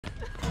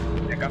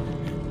Pick up.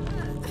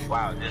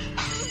 Wow, this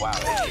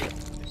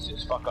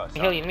just fuck us.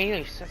 Heal you, me heal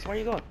you. That's where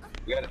you going.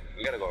 We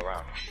gotta go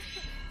around.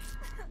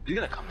 He's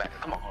gonna come back.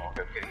 Come on,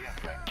 okay,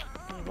 yeah.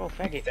 Bro,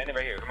 faggot. Standing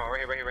right here. Come on,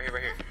 right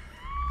here.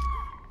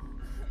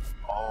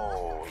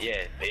 Oh,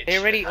 yeah. They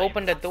already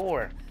opened the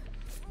door.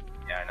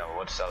 Yeah, I know.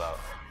 We'll sell out.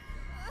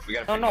 We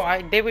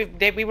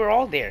gotta. We were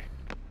all there.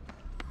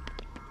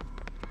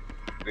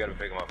 We gotta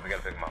pick him up.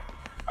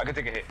 I can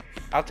take a hit.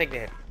 I'll take the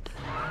hit.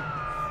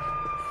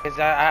 Cause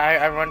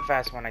I run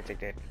fast when I take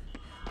the hit.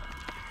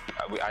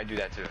 I do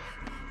that too.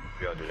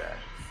 We all do that.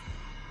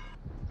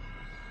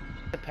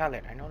 The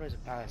pallet. I know there's a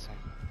pallet somewhere.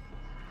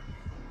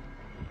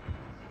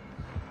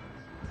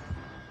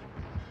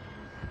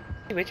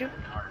 Hey, with you?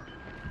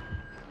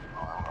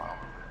 Oh,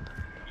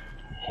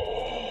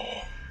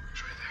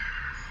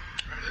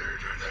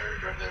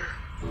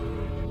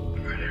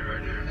 right there,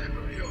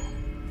 bro. Yo.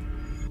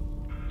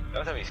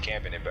 Don't tell me he's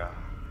camping it, bro.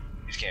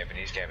 He's camping.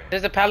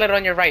 There's a pallet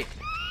on your right.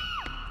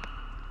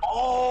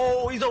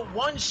 Oh, he's a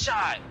one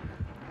shot.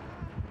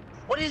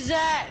 What is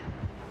that?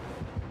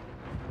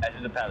 That's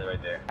just a pallet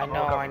right there. I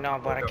know,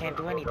 but I can't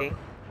do anything.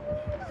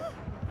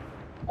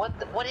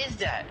 What is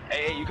that?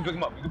 Hey, you can pick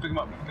him up. Pick him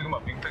up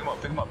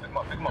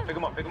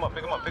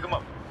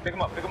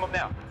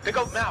now.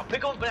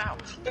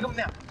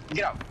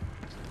 Get out.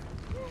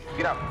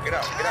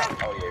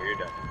 Oh yeah,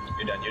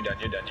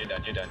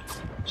 you're done.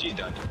 She's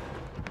done.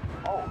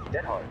 Oh,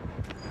 dead hard.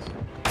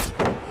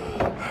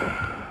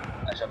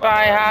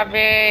 Bye,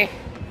 Javi.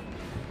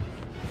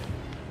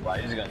 Wow,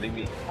 you're just gonna leave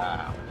me?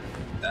 Wow,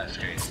 that's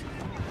crazy.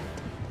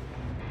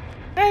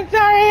 I'm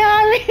sorry,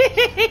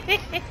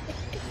 Javi.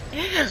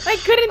 I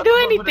couldn't do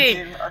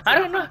anything. I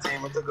don't know.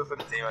 I took it for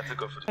the team.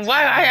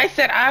 Why? I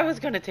said I was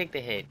gonna take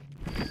the hit.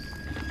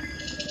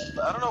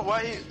 I don't know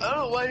why he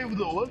was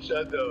a one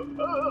shot though.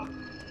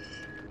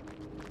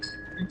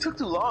 You took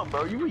too long,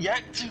 bro. You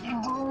react too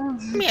long.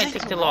 Me, I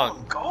took too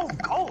long. Go.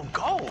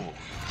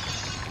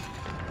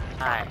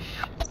 Ash.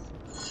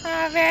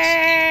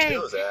 Javi.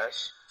 Kills,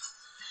 Ash.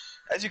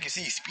 As you can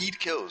see, speed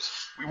kills.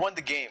 We won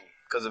the game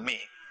because of me.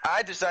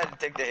 I decided to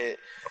take the hit.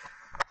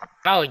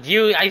 Oh,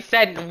 I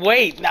said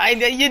wait. You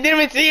didn't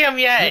even see him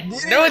yet.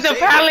 There was a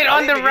pallet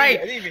on the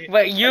right,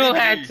 but you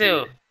had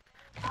to.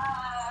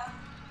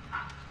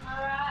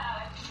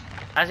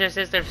 Ask your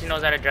sister if she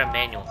knows how to drive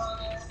manual.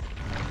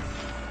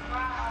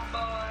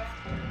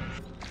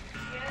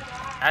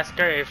 Ask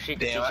her if she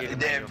can teach you the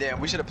manual. Damn.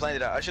 We should have planned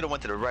it out. I should have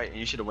went to the right, and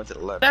you should have went to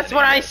the left. That's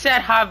what I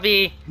said,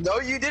 Javi. No,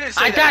 you didn't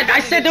say that. I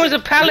said there was a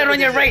pallet on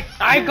your right.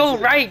 I go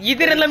right. You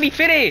didn't let me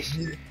finish.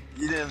 You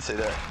didn't say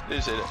that. You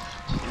didn't say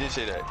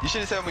that. You should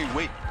have said me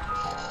wait.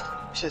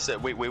 You should have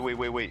said wait.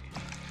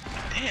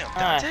 Damn,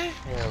 Dante.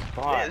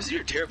 Yeah, this is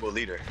your terrible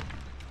leader.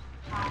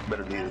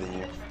 Better leader than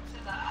you.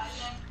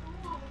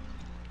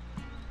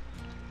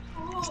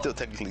 Still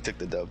technically took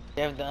the dub.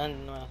 They have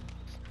done.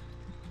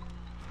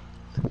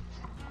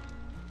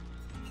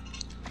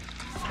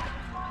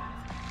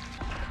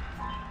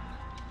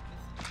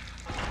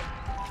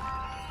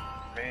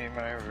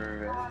 My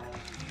revenge.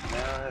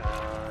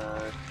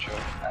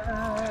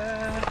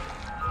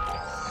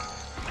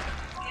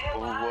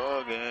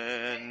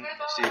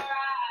 See.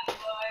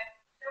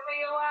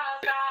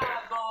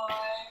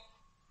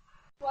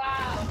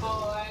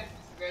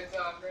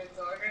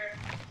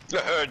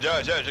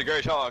 Josh, that's a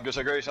great song. It's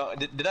a great song.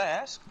 Did I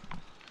ask?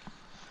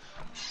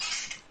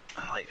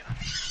 Like,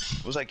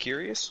 was I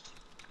curious?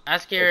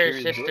 Ask your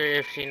sister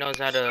if she knows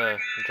how to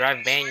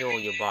drive manual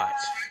you bought.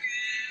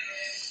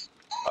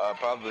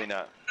 Probably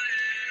not.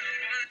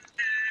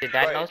 Your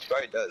dad knows?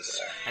 Probably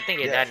does. I think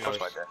your dad knows.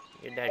 My dad.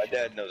 Your dad My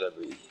dad knows, I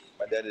believe.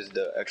 My dad is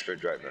the expert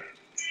driver.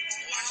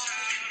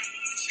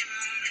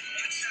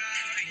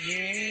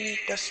 Yeah,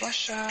 that's my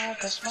shot, yeah.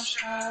 That's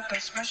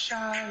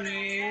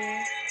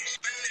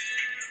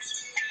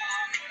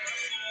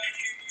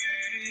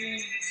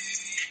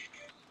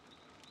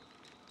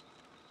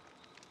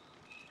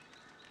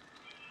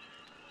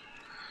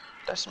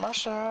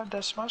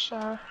my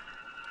shot.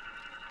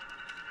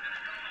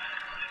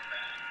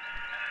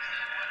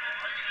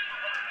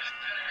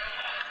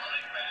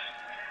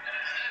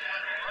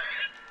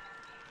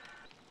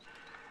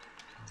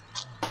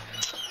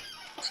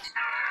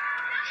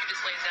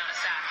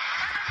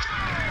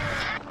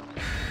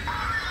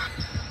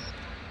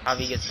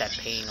 Javi gets that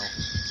panel.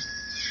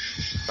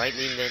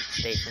 Brightly lit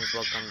stations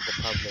welcome the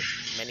public.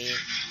 Many.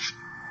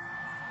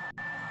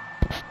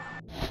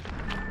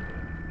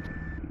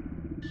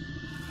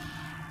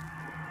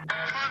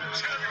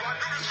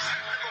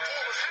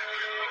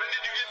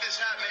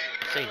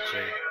 Say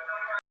Jay.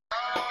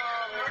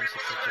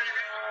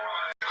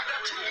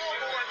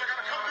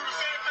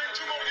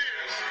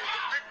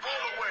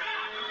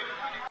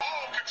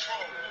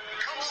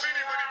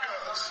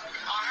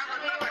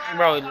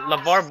 Bro,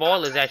 LeVar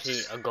Ball is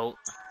actually a GOAT.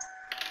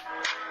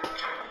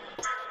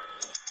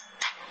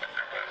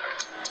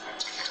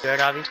 You heard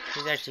Javi?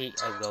 He's actually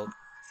a GOAT.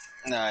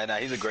 Nah,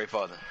 he's a great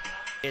father.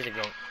 He's a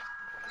GOAT.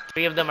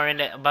 3 of them are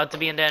about to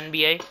be in the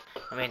NBA.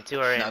 I mean, 2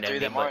 are in the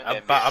NBA,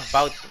 but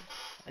about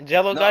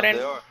Jello got in?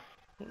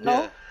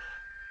 No?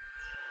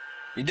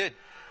 He did.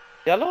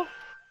 Yellow?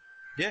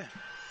 Yeah.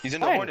 He's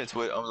in the Fine. Hornets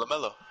with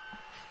LaMelo.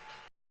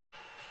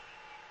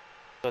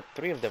 So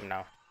 3 of them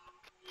now.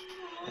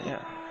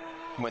 Yeah.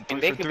 Went 3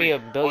 And they for could 3. be a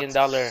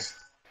billion-dollar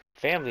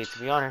family, to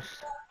be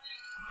honest.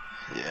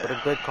 Yeah. With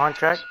a good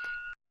contract.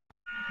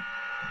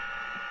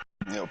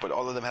 You know, but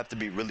all of them have to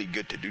be really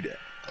good to do that.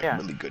 Like, Yeah.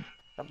 really good.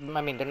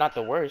 I mean, they're not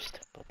the worst,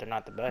 but they're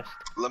not the best.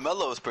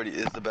 LaMelo is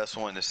the best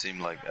one, it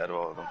seemed like, out of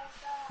all of them.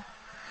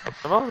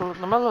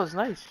 LaMelo is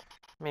nice.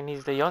 I mean,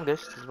 he's the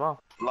youngest as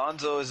well.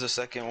 Lonzo is the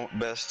second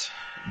best.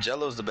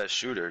 Jello's the best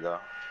shooter, though.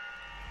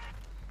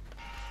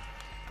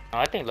 Oh,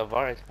 I think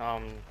LeVar is,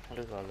 what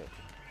is all it?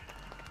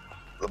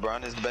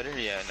 LeBron is better?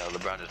 Yeah, no,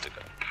 LeBron is the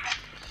guy.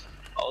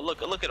 Oh,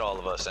 look at all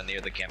of us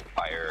near the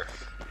campfire.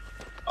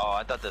 Oh,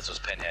 I thought this was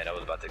Pinhead. I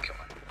was about to kill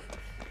him.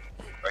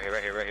 Right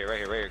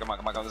here. Come on.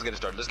 Let's get it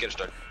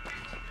started.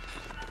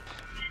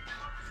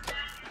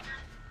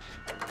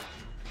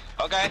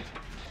 Okay.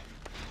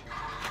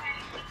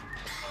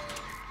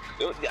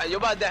 Yo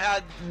about to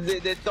have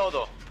de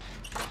todo.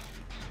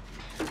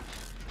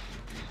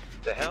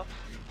 The hell?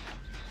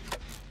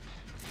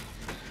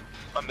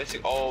 I'm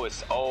missing.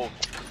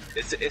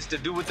 It's the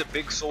dude with the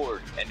big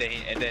sword, and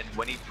then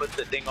when he puts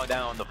the thing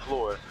down on the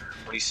floor,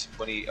 when he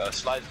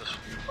slides the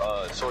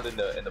sword in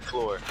the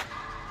floor,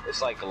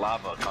 it's like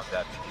lava comes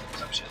at me,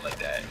 some shit like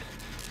that.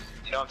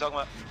 You know what I'm talking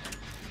about?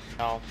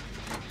 No.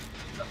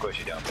 Of course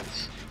you don't.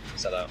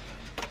 Shut up.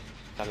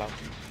 Hello.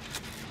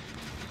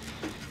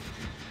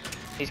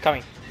 He's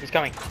coming.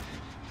 Definitely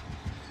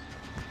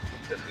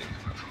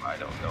coming from I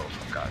don't know,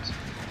 from God's.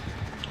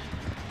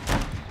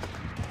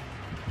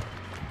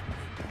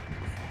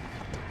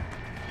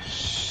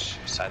 Shh.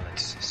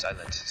 Silence,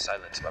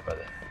 my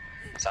brother.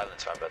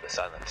 Silence.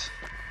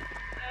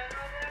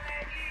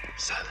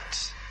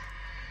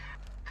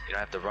 You don't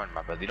have to run,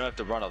 my brother. You don't have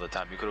to run all the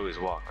time. You could always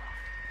walk.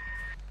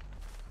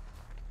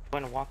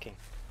 When walking.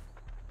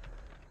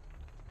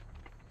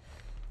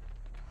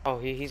 Oh,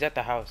 he's at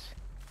the house.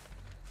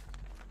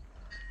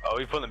 Oh,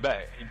 he's pulling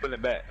back. Come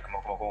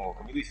on.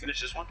 Can we at least finish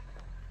this one?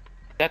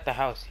 He's at the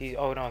house.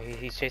 Oh no,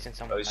 he's chasing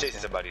someone. Oh, he's chasing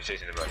somebody.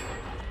 He's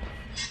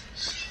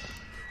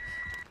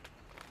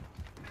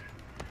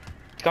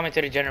coming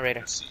to the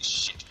generator.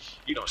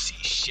 You don't see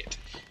shit.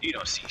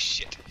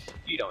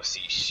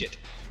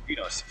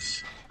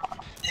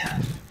 Yeah.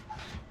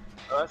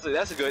 Oh,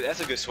 that's a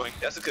good swing.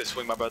 That's a good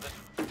swing, my brother.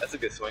 That's a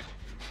good swing.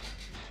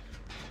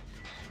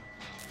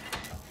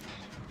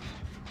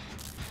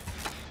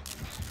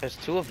 There's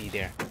 2 of you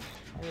there.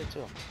 Why are there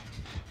 2?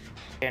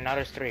 Okay, now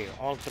there's 3.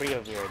 All 3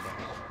 of you are there.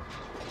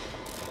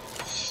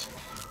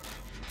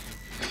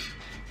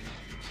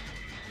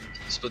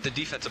 Split the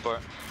defense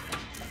apart.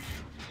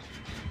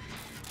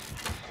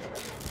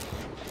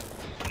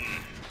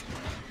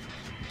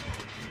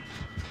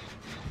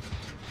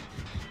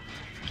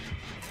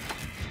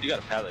 You got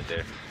a pallet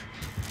there.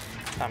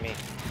 Not me.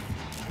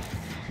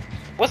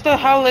 What's the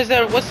hell is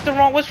there? What's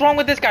wrong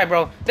with this guy,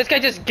 bro? This guy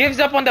just gives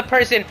up on the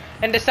person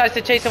and decides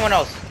to chase someone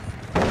else.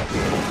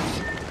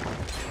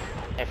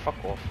 Hey, fuck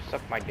off.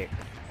 Suck my dick.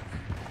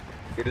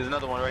 Okay, there's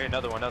another one right here.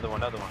 Another one.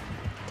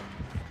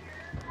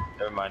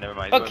 Never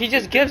mind. Look, he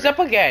just gives up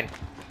again.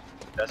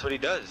 That's what he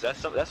does.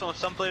 That's what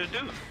some players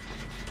do.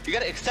 You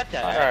gotta accept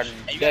that. Ash.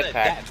 And you gotta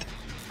adapt.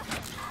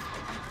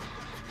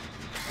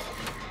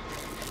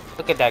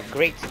 Look at that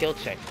great skill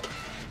check.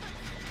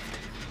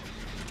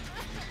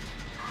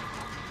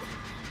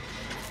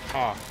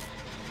 Oh.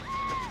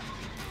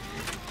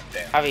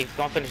 Damn. Javi,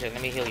 don't finish it.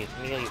 Let me heal you.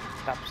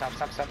 Stop.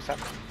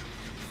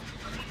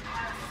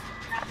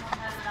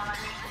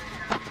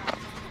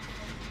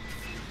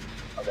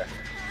 Okay.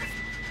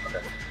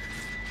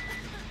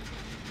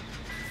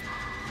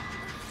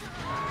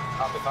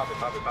 Pop it.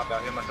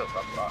 I'll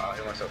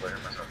heal myself.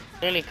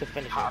 Really could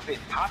finish Pop it.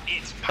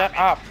 Shut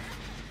up.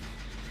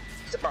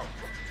 Bro.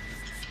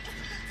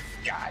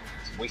 God,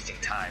 it's wasting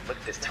time. Look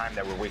at this time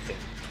that we're wasting.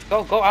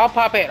 Go. I'll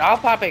pop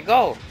it.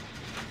 Go.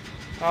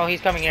 Oh,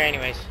 he's coming here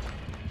anyways.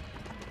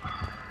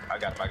 I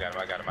got him.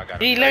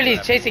 He literally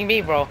is chasing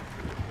me, bro.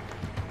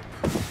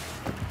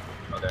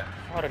 Okay.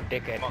 What a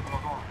dickhead. Come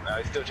on. No,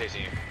 he's still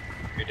chasing you.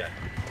 You're done.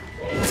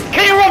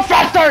 Can you run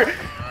faster?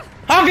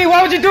 Javi,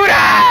 why would you do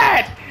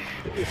that?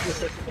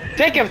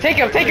 Take him. Take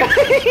him.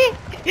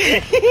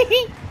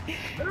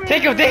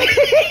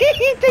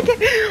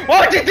 Why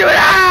would you do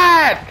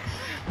that?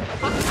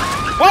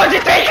 Why would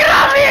you take it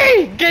off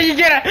me? Get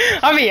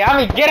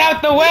Javi, get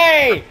out the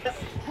way.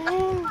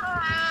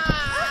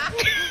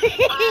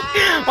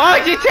 Why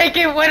would you take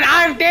it when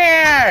I'm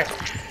there?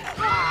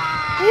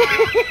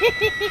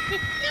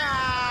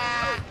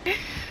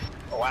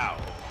 Wow.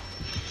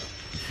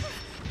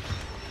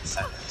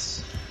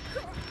 Silence.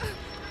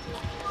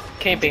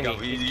 Camping me.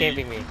 No.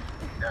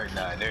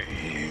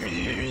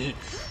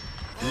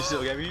 You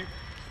still got me?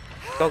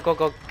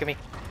 Go, give me.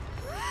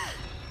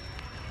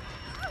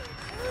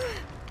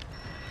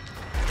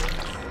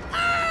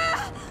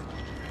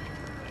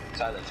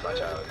 Silence, my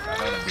child.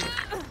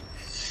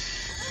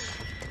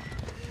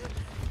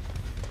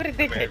 What a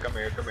dickhead. Come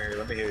here.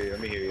 Let me hear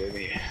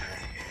you.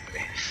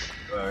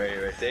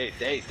 Wait, stay.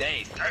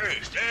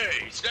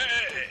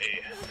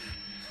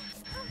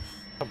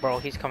 Oh, bro,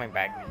 he's coming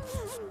back.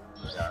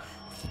 Shut up.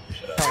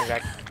 Coming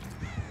back.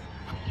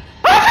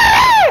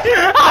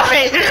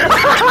 Avi!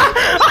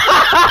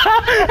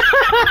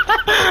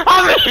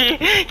 Avi!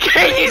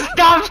 Can you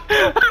stop?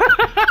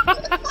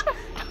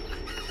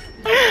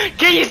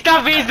 Can you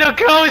stop being so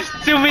close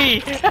to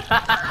me?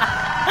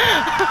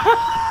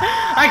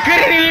 I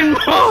couldn't even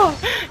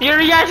move! Your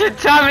reaction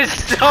time is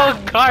so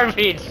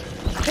garbage!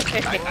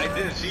 I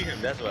didn't see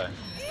him, that's why.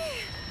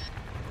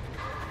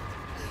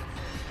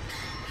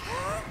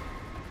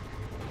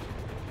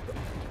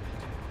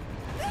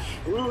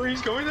 Ooh,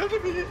 he's going after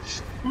me!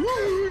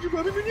 Ooh, you're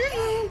about to be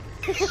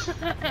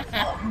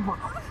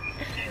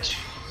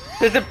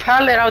There's a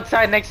pallet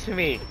outside next to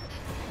me.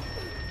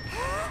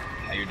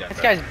 Now you're done, This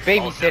bro. guy's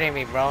babysitting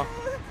me, bro.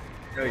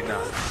 No, he's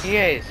not. He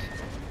is.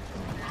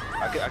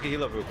 I can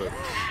heal up real quick.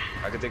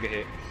 I can take a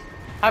hit.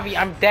 Javi,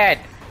 I'm dead.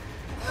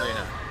 No, you're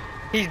not.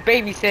 He's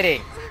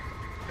babysitting.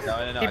 No,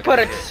 He I put can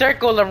a take hit.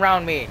 circle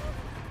around me.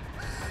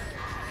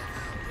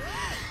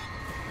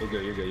 You're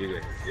good.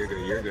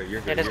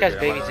 Yeah, this guy's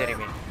babysitting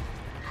me.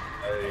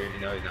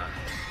 No, he's not.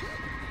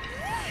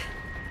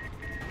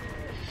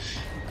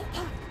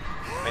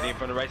 Hitting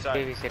from the right side.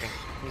 Babysitting.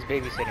 He's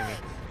babysitting me.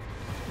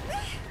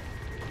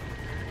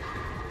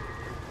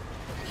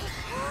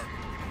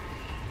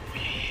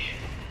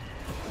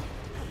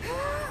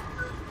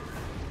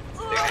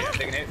 I'm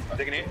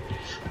taking it.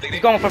 He's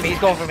going for me.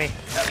 Go.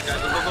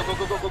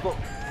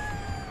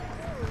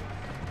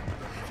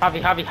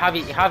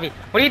 Javi.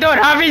 What are you doing,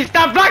 Javi?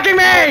 Stop blocking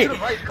me!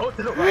 Go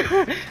to the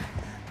right.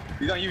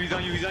 He's on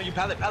you.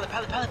 Pallet.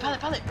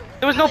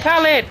 There was no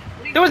pallet!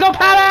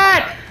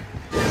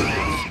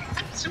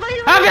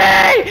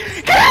 Javi!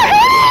 Get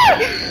out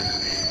here!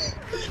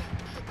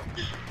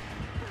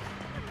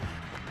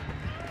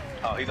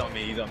 Oh, he's on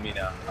me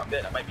now. I'm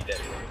dead. I might be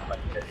dead.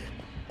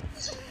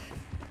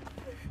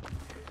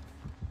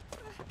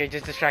 Okay,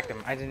 just distract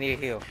him. I just need a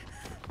heal.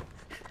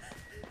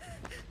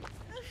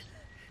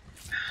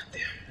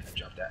 Damn, I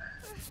dropped that.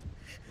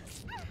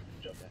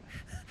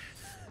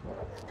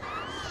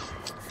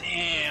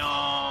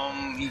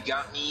 Damn, he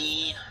got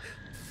me.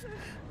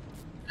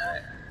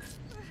 Alright.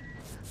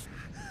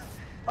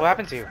 What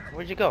happened to you?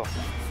 Where'd you go?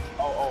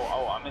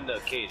 Oh, I'm in the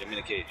cage.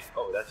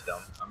 Oh, that's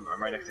dumb.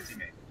 I'm right next to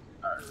teammate.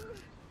 Alright.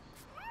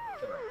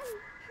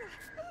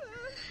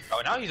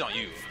 Oh, now he's on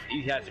you.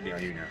 He has to be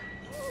on you now.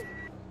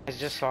 I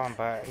just saw him,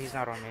 but he's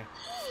not on me.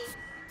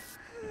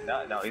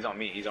 No, he's on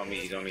me.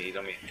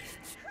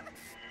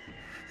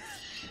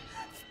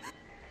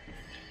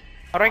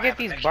 How do I get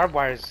these barbed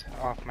wires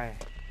off my...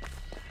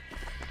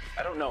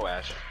 I don't know,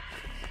 Ash.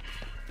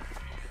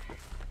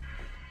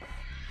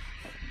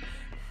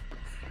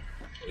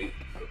 Wait,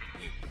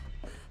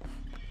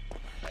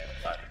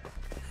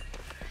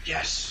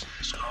 yes!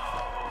 Let's go!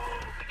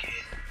 Again.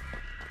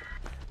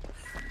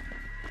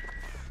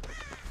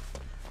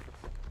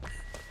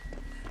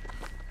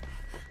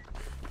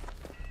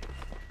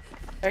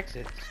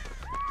 Exits.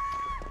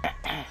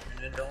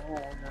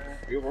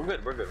 We're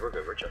good.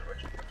 We're chill.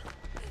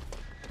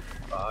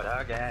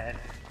 But again,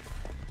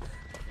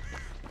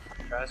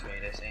 trust me,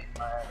 this ain't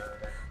my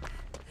road.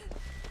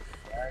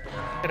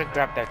 I gotta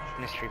grab that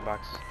mystery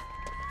box.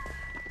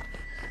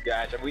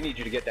 Yeah, Ash, we need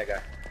you to get that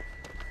guy.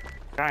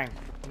 Trying.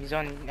 He's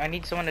on. I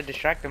need someone to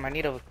distract him. I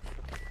need a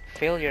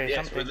failure or Yes,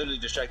 something. we're literally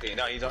distracting.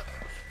 No, he's on.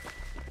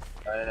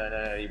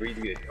 No, you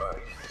breathe good. Oh,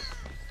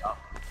 stop.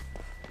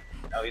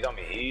 No, he's on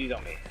me. He's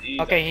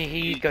Okay, on me.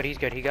 he's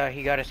good. He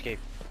got escape.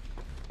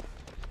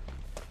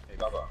 Hey,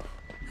 Baba.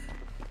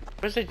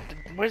 Where's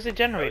the No,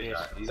 generators?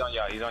 he's on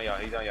ya.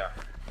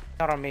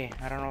 Not on me.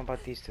 I don't know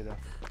about these two though.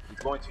 He's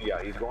going to ya.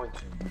 He's going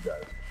to you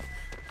guys.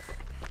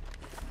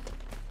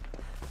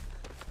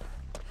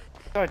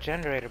 I saw a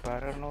generator, but I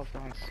don't know if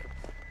that one's.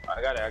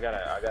 I got it. I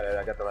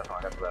got the last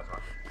one.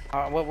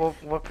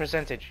 What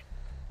percentage?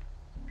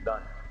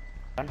 Done.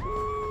 Done?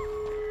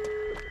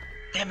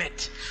 Damn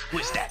it!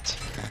 Who's that?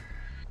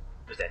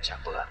 Who's that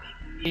chopper at me?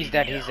 He's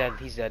dead.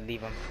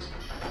 Leave him.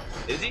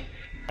 Is he?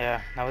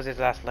 Yeah, that was his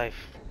last life.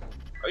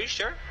 Are you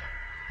sure?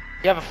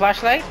 You have a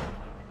flashlight?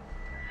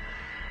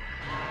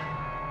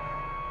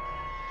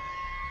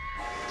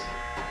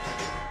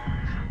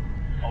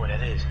 Oh,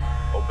 that is.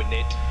 Open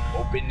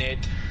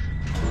it.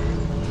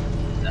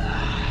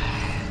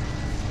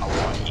 I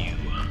want you.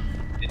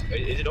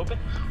 Is it open?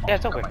 Yeah,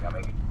 it's open. I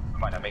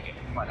might not make it.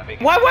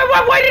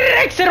 Why did it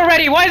exit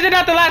already? Why is it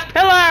not the last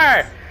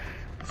pillar?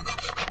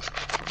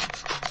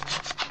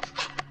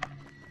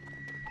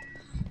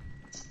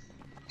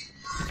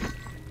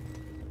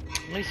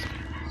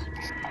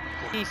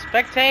 Please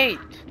spectate.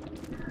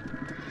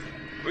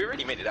 We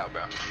already made it out,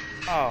 bro.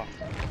 Oh.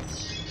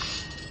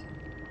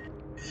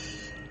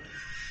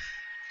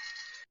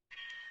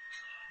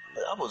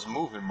 I was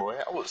moving, boy.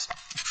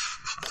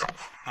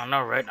 I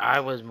know, right? I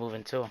was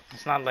moving too.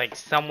 It's not like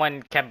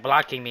someone kept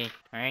blocking me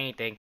or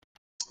anything.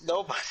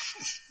 Nobody.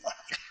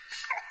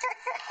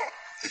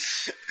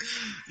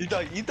 You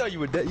thought you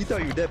were dead. You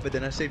thought you were dead, but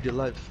then I saved your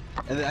life.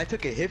 And then I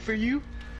took a hit for you,